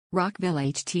Rockville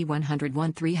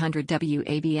HT101 300W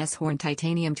ABS horn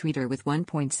titanium tweeter with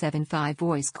 1.75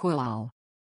 voice Coilal.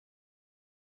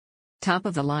 Top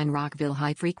of the line Rockville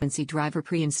high frequency driver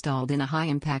pre-installed in a high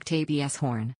impact ABS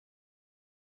horn.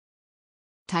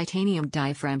 Titanium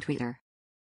diaphragm tweeter.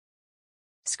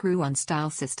 Screw-on style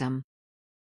system.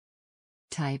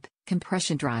 Type,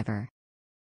 compression driver.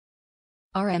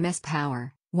 RMS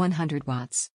power, 100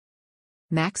 watts.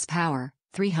 Max power,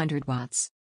 300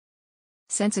 watts.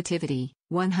 Sensitivity,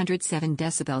 107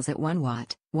 decibels at 1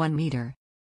 watt, 1 meter.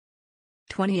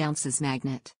 20 ounces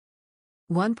magnet.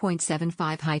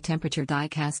 1.75 high temperature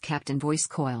die-cast Kapton voice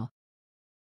coil.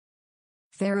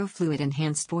 Ferro fluid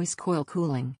enhanced voice coil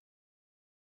cooling.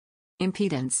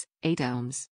 Impedance, 8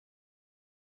 ohms.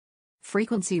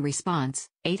 Frequency response,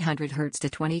 800 Hz to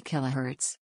 20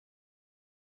 kHz.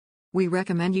 We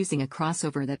recommend using a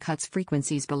crossover that cuts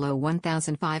frequencies below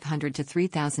 1500 to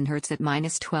 3000 Hz at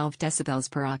 -12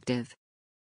 decibels per octave.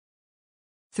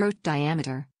 Throat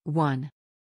diameter, 1.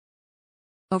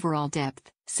 Overall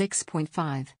depth,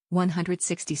 6.5,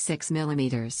 166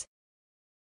 mm.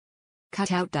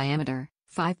 Cutout diameter,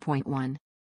 5.1.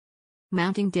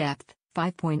 Mounting depth,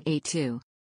 5.82.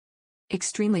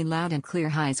 Extremely loud and clear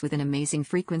highs with an amazing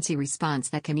frequency response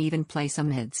that can even play some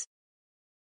mids.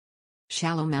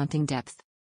 Shallow mounting depth.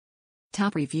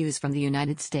 Top reviews from the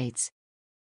United States.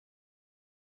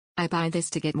 I buy this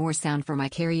to get more sound for my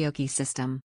karaoke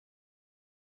system.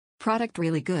 Product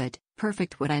really good,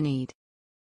 perfect what I need.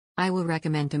 I will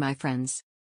recommend to my friends.